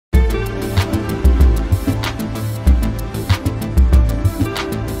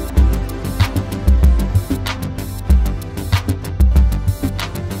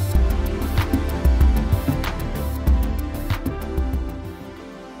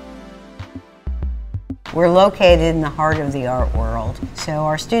We're located in the heart of the art world, so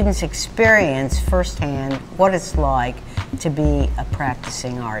our students experience firsthand what it's like to be a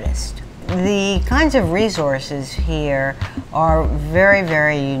practicing artist. The kinds of resources here are very,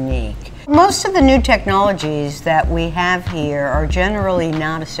 very unique. Most of the new technologies that we have here are generally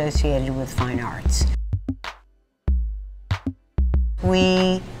not associated with fine arts.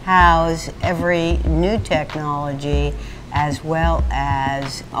 We house every new technology as well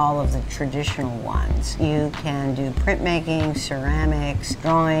as all of the traditional ones. You can do printmaking, ceramics,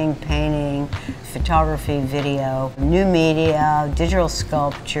 drawing, painting, photography, video, new media, digital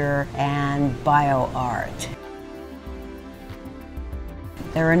sculpture, and bio-art.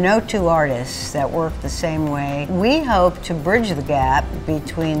 There are no two artists that work the same way. We hope to bridge the gap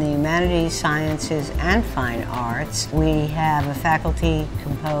between the humanities, sciences, and fine arts. We have a faculty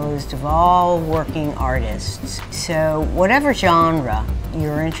composed of all working artists. So whatever genre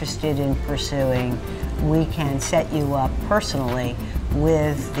you're interested in pursuing, we can set you up personally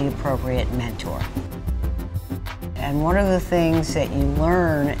with the appropriate mentor. And one of the things that you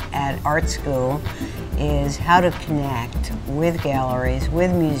learn at art school is how to connect with galleries,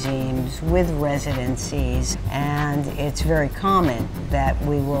 with museums, with residencies, and it's very common that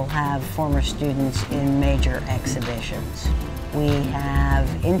we will have former students in major exhibitions. We have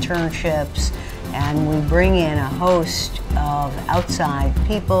internships, and we bring in a host of outside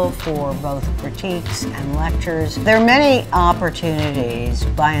people for both critiques and lectures. There are many opportunities,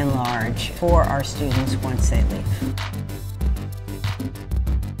 by and large, for our students once they leave.